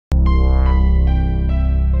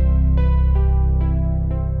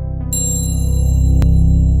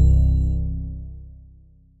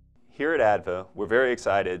ADVA, we're very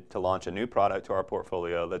excited to launch a new product to our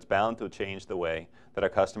portfolio that's bound to change the way that our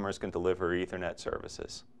customers can deliver Ethernet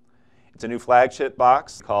services. It's a new flagship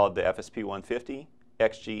box called the FSP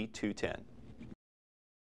 150-XG210.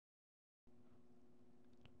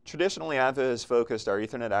 Traditionally, ADVA has focused our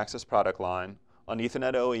Ethernet access product line on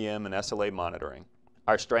Ethernet OEM and SLA monitoring.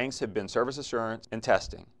 Our strengths have been service assurance and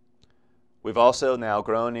testing. We've also now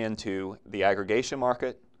grown into the aggregation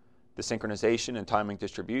market, the synchronization and timing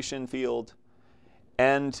distribution field,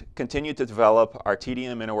 and continue to develop our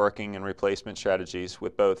TDM interworking and replacement strategies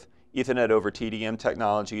with both Ethernet over TDM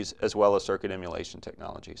technologies as well as circuit emulation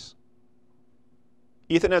technologies.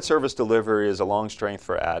 Ethernet service delivery is a long strength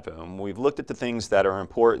for ADVA, and we've looked at the things that are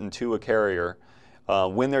important to a carrier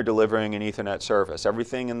when they're delivering an Ethernet service.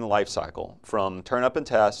 Everything in the life cycle, from turn up and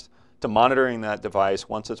test to monitoring that device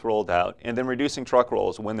once it's rolled out, and then reducing truck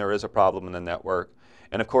rolls when there is a problem in the network.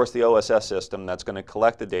 And of course the OSS system that's going to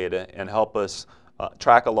collect the data and help us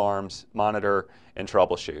track alarms, monitor, and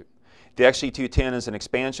troubleshoot. The XG210 is an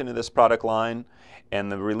expansion of this product line,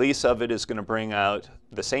 and the release of it is going to bring out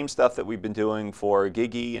the same stuff that we've been doing for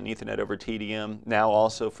GigE and Ethernet over TDM, now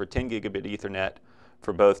also for 10 Gigabit Ethernet,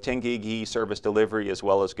 for both 10 GigE service delivery as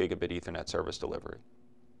well as Gigabit Ethernet service delivery.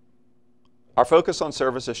 Our focus on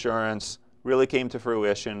service assurance really came to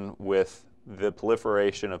fruition with the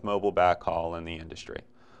proliferation of mobile backhaul in the industry.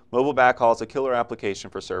 Mobile backhaul is a killer application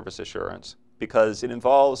for service assurance because it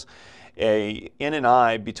involves an in and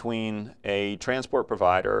I between a transport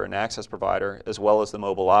provider, an access provider, as well as the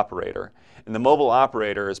mobile operator. And the mobile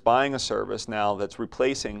operator is buying a service now that's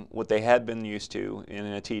replacing what they had been used to in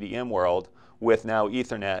a TDM world with now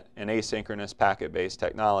Ethernet and asynchronous packet-based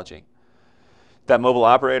technology. That mobile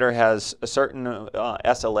operator has a certain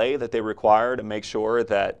SLA that they require to make sure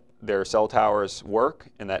that their cell towers work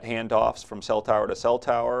and that handoffs from cell tower to cell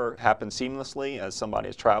tower happen seamlessly as somebody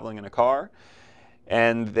is traveling in a car.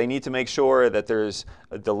 And they need to make sure that there's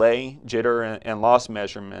a delay, jitter, and loss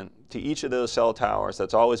measurement to each of those cell towers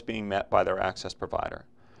that's always being met by their access provider.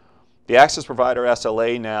 The access provider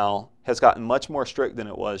SLA now has gotten much more strict than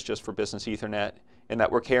it was just for business Ethernet, in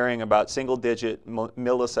that we're carrying about single-digit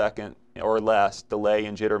millisecond or less delay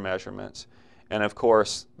and jitter measurements, and of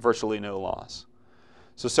course, virtually no loss.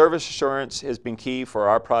 So service assurance has been key for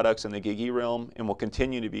our products in the GigE realm and will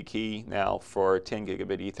continue to be key now for 10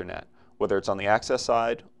 Gigabit Ethernet, whether it's on the access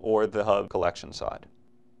side or the hub collection side.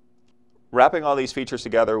 Wrapping all these features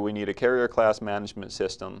together, we need a carrier class management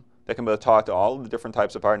system that can both talk to all of the different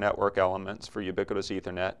types of our network elements for ubiquitous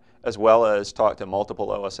Ethernet, as well as talk to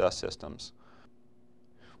multiple OSS systems.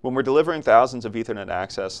 When we're delivering thousands of Ethernet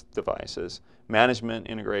access devices, management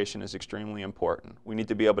integration is extremely important. We need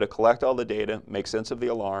to be able to collect all the data, make sense of the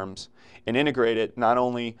alarms, and integrate it not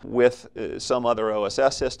only with some other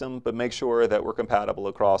OSS system, but make sure that we're compatible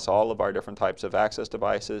across all of our different types of access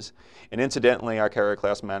devices. And incidentally, our carrier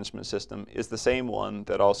class management system is the same one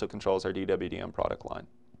that also controls our DWDM product line.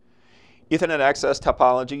 Ethernet access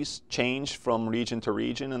topologies change from region to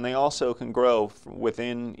region, and they also can grow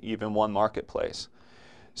within even one marketplace.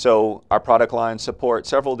 So our product lines support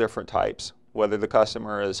several different types, whether the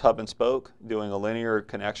customer is hub and spoke, doing a linear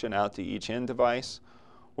connection out to each end device,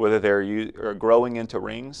 whether they're growing into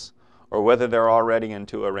rings, or whether they're already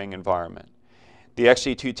into a ring environment. The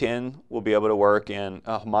XG210 will be able to work in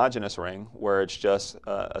a homogeneous ring, where it's just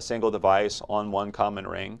a single device on one common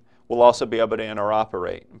ring. We'll also be able to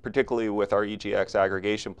interoperate, particularly with our EGX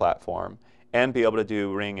aggregation platform, and be able to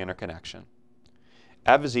do ring interconnection.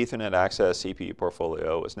 ADVA's Ethernet access CPU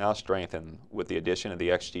portfolio is now strengthened with the addition of the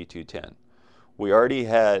XG210. We already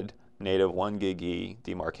had native 1 GigE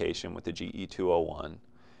demarcation with the GE201,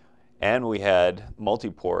 and we had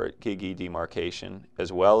multi-port GigE demarcation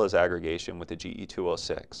as well as aggregation with the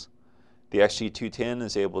GE206. The XG210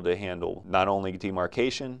 is able to handle not only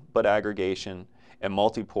demarcation, but aggregation and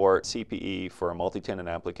multi-port CPE for a multi-tenant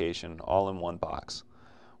application all in one box.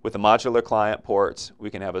 With the modular client ports, we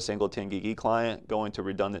can have a single 10 GigE client going to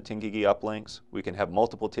redundant 10 GigE uplinks. We can have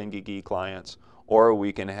multiple 10 GigE clients, or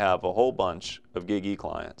we can have a whole bunch of GigE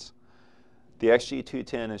clients. The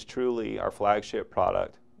XG210 is truly our flagship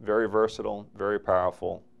product. Very versatile, very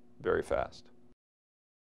powerful, very fast.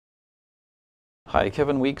 Hi,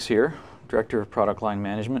 Kevin Weeks here, Director of Product Line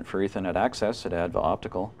Management for Ethernet Access at ADVA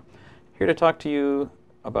Optical. Here to talk to you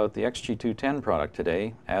about the XG210 product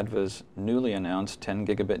today, ADVA's newly announced 10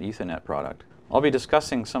 Gigabit Ethernet product. I'll be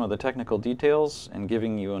discussing some of the technical details and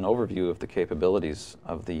giving you an overview of the capabilities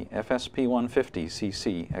of the FSP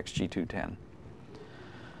 150CC-XG210.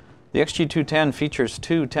 The XG210 features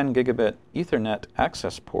two 10 Gigabit Ethernet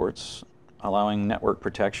access ports, allowing network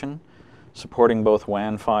protection, supporting both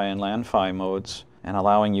WAN-Fi and LAN-Fi modes, and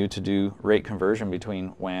allowing you to do rate conversion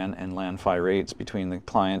between WAN and LAN PHY rates between the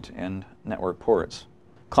client and network ports.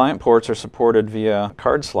 Client ports are supported via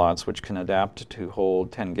card slots, which can adapt to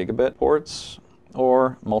hold 10 gigabit ports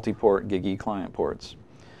or multi-port GigE client ports.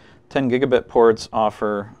 10 gigabit ports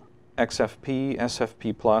offer XFP,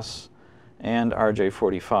 SFP+, and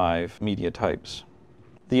RJ45 media types.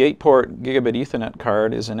 The 8-port Gigabit Ethernet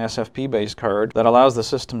card is an SFP-based card that allows the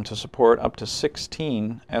system to support up to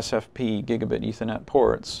 16 SFP Gigabit Ethernet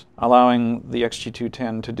ports, allowing the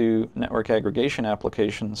XG210 to do network aggregation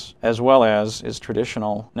applications as well as its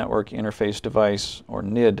traditional network interface device or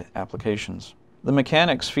NID applications. The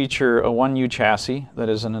mechanics feature a 1U chassis that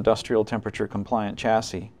is an industrial temperature compliant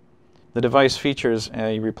chassis. The device features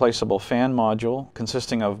a replaceable fan module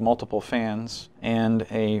consisting of multiple fans and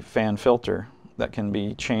a fan filter that can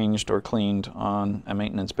be changed or cleaned on a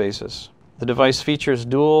maintenance basis. The device features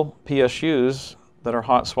dual PSUs that are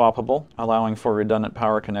hot swappable, allowing for redundant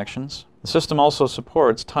power connections. The system also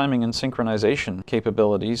supports timing and synchronization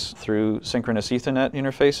capabilities through synchronous Ethernet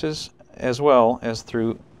interfaces as well as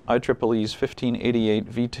through IEEE's 1588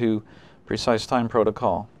 V2 precise time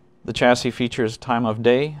protocol. The chassis features time of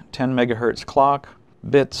day, 10 MHz clock,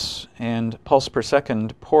 bits, and pulse per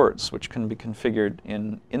second ports, which can be configured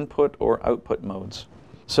in input or output modes.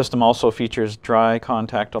 The system also features dry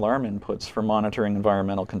contact alarm inputs for monitoring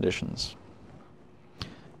environmental conditions.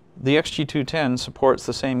 The XG210 supports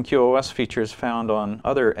the same QoS features found on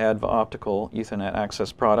other ADVA Optical Ethernet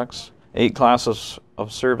access products. 8 classes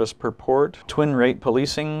of service per port, twin rate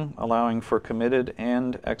policing allowing for committed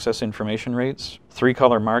and excess information rates,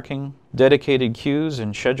 3-color marking, dedicated queues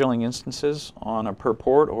and scheduling instances on a per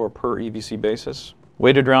port or per EVC basis,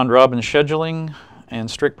 weighted round robin scheduling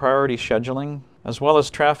and strict priority scheduling, as well as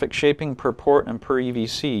traffic shaping per port and per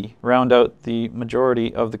EVC round out the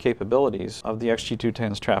majority of the capabilities of the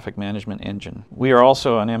XG210's traffic management engine. We are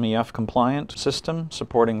also an MEF compliant system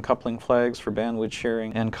supporting coupling flags for bandwidth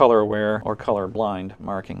sharing and color aware or color blind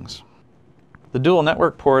markings. The dual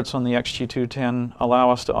network ports on the XG210 allow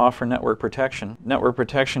us to offer network protection. Network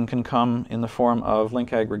protection can come in the form of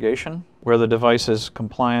link aggregation, where the device is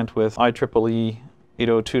compliant with IEEE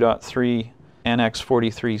 802.3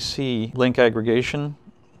 NX43C link aggregation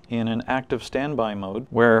in an active standby mode,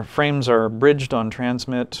 where frames are bridged on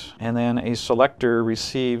transmit and then a selector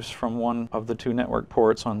receives from one of the 2 network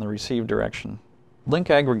ports on the receive direction.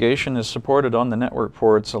 Link aggregation is supported on the network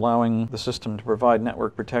ports, allowing the system to provide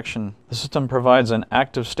network protection. The system provides an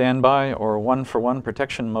active standby or 1-for-1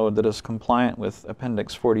 protection mode that is compliant with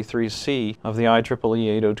Appendix 43C of the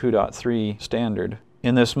IEEE 802.3 standard.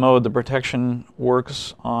 In this mode, the protection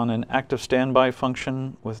works on an active standby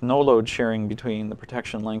function with no load sharing between the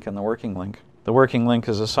protection link and the working link. The working link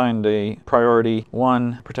is assigned a priority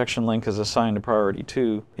 1, protection link is assigned a priority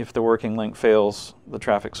 2. If the working link fails, the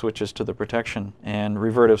traffic switches to the protection, and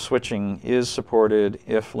revertive switching is supported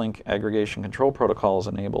if link aggregation control protocol is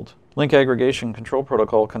enabled. Link aggregation control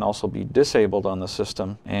protocol can also be disabled on the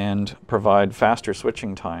system and provide faster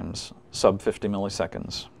switching times, sub 50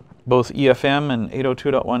 milliseconds. Both EFM and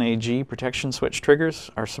 802.1ag protection switch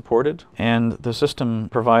triggers are supported, and the system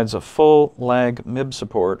provides a full lag MIB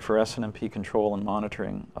support for SNMP control and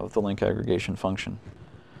monitoring of the link aggregation function.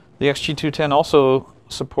 The XG210 also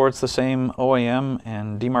supports the same OAM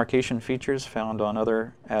and demarcation features found on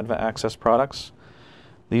other ADVA access products.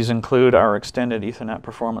 These include our extended Ethernet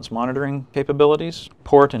performance monitoring capabilities,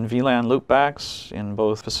 port and VLAN loopbacks in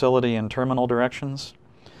both facility and terminal directions,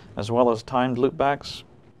 as well as timed loopbacks.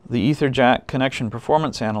 The EtherJack Connection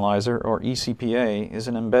Performance Analyzer, or ECPA, is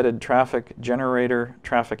an embedded traffic generator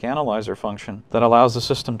traffic analyzer function that allows the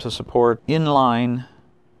system to support inline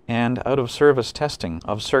and out-of-service testing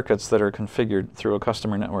of circuits that are configured through a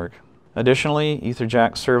customer network. Additionally,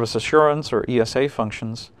 EtherJack Service Assurance, or ESA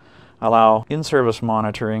functions, allow in-service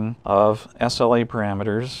monitoring of SLA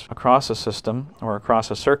parameters across a system or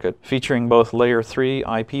across a circuit, featuring both Layer 3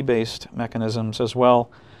 IP-based mechanisms as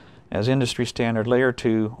well as industry standard Layer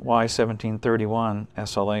 2 Y1731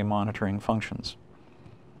 SLA monitoring functions.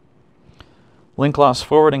 Link loss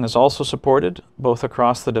forwarding is also supported, both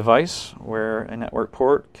across the device, where a network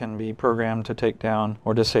port can be programmed to take down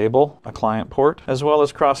or disable a client port, as well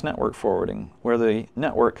as cross-network forwarding, where the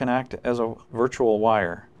network can act as a virtual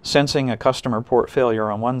wire, sensing a customer port failure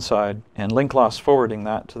on one side and link loss forwarding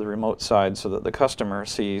that to the remote side so that the customer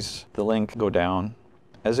sees the link go down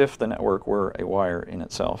as if the network were a wire in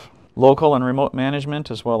itself. Local and remote management,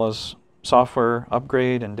 as well as software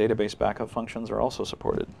upgrade and database backup functions, are also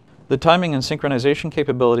supported. The timing and synchronization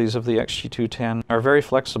capabilities of the XG210 are very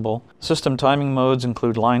flexible. System timing modes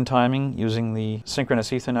include line timing using the synchronous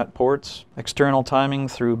Ethernet ports, external timing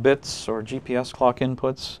through bits or GPS clock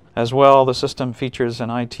inputs. As well, the system features an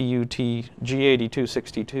ITU-T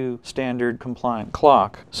G8262 standard compliant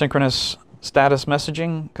clock. Synchronous status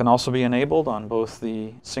messaging can also be enabled on both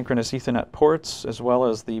the synchronous Ethernet ports as well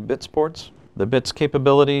as the bits ports. The bits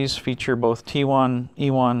capabilities feature both T1,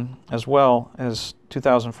 E1, as well as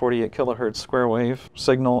 2048 kHz square wave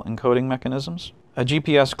signal encoding mechanisms. A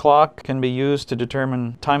GPS clock can be used to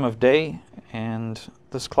determine time of day, and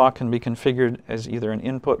this clock can be configured as either an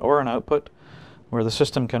input or an output, where the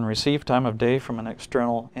system can receive time of day from an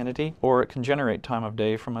external entity, or it can generate time of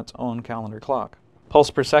day from its own calendar clock.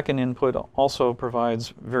 Pulse per second input also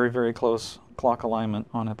provides very close clock alignment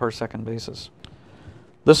on a per second basis.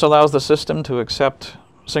 This allows the system to accept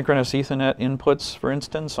synchronous Ethernet inputs, for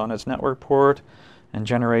instance, on its network port and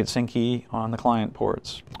generate SyncE on the client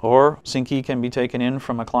ports. Or SyncE can be taken in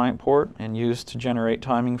from a client port and used to generate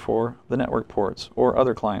timing for the network ports or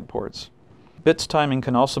other client ports. Bits timing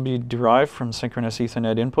can also be derived from synchronous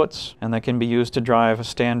Ethernet inputs, and that can be used to drive a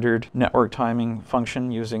standard network timing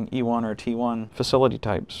function using E1 or T1 facility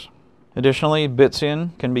types. Additionally, bits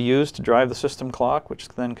in can be used to drive the system clock, which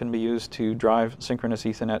then can be used to drive synchronous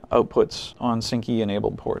Ethernet outputs on SyncE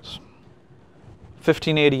enabled ports.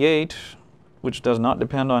 1588, which does not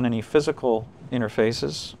depend on any physical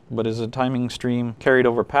interfaces, but is a timing stream carried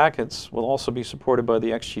over packets, will also be supported by the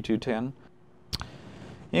XG210.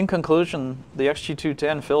 In conclusion, the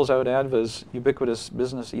XG210 fills out ADVA's ubiquitous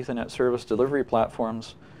business Ethernet service delivery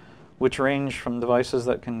platforms, which range from devices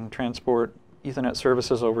that can transport Ethernet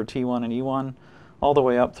services over T1 and E1 all the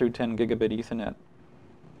way up through 10 Gigabit Ethernet.